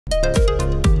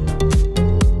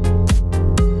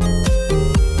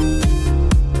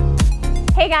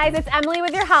Hey guys, it's Emily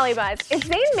with your Holly Buzz. Is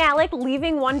Zayn Malik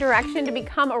leaving One Direction to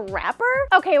become a rapper?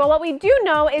 Okay, well what we do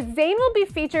know is Zayn will be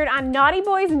featured on Naughty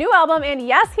Boy's new album, and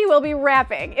yes, he will be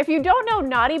rapping. If you don't know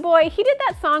Naughty Boy, he did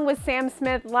that song with Sam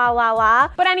Smith, La La La.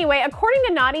 But anyway, according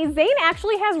to Naughty, Zayn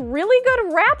actually has really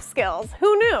good rap skills.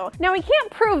 Who knew? Now we can't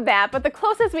prove that, but the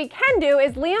closest we can do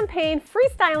is Liam Payne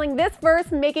freestyling this verse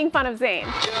making fun of Zayn. Yo,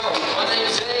 my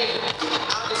name's Zayn.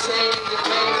 I'm the same.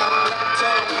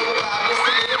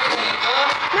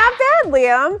 Not bad,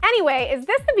 Liam. Anyway, is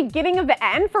this the beginning of the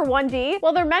end for 1D?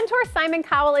 Well, their mentor Simon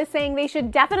Cowell is saying they should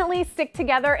definitely stick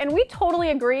together, and we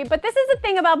totally agree, but this is the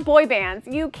thing about boy bands.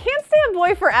 You can't stay a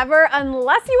boy forever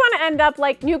unless you want to end up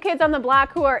like New Kids on the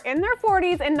Block, who are in their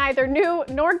 40s and neither new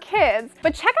nor kids.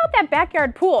 But check out that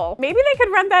backyard pool. Maybe they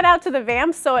could rent that out to the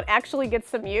Vamps so it actually gets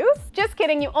some use? Just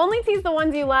kidding, you only tease the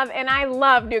ones you love, and I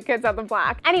love New Kids on the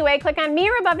Block. Anyway, click on me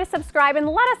or above to subscribe and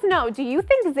let us know, do you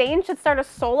think Zayn should start a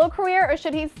solo career or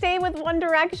should he stay with One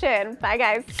Direction? Bye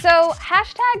guys. So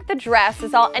hashtag the dress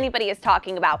is all anybody is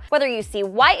talking about. Whether you see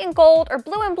white and gold or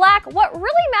blue and black, what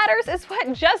really matters is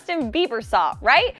what Justin Bieber saw, right?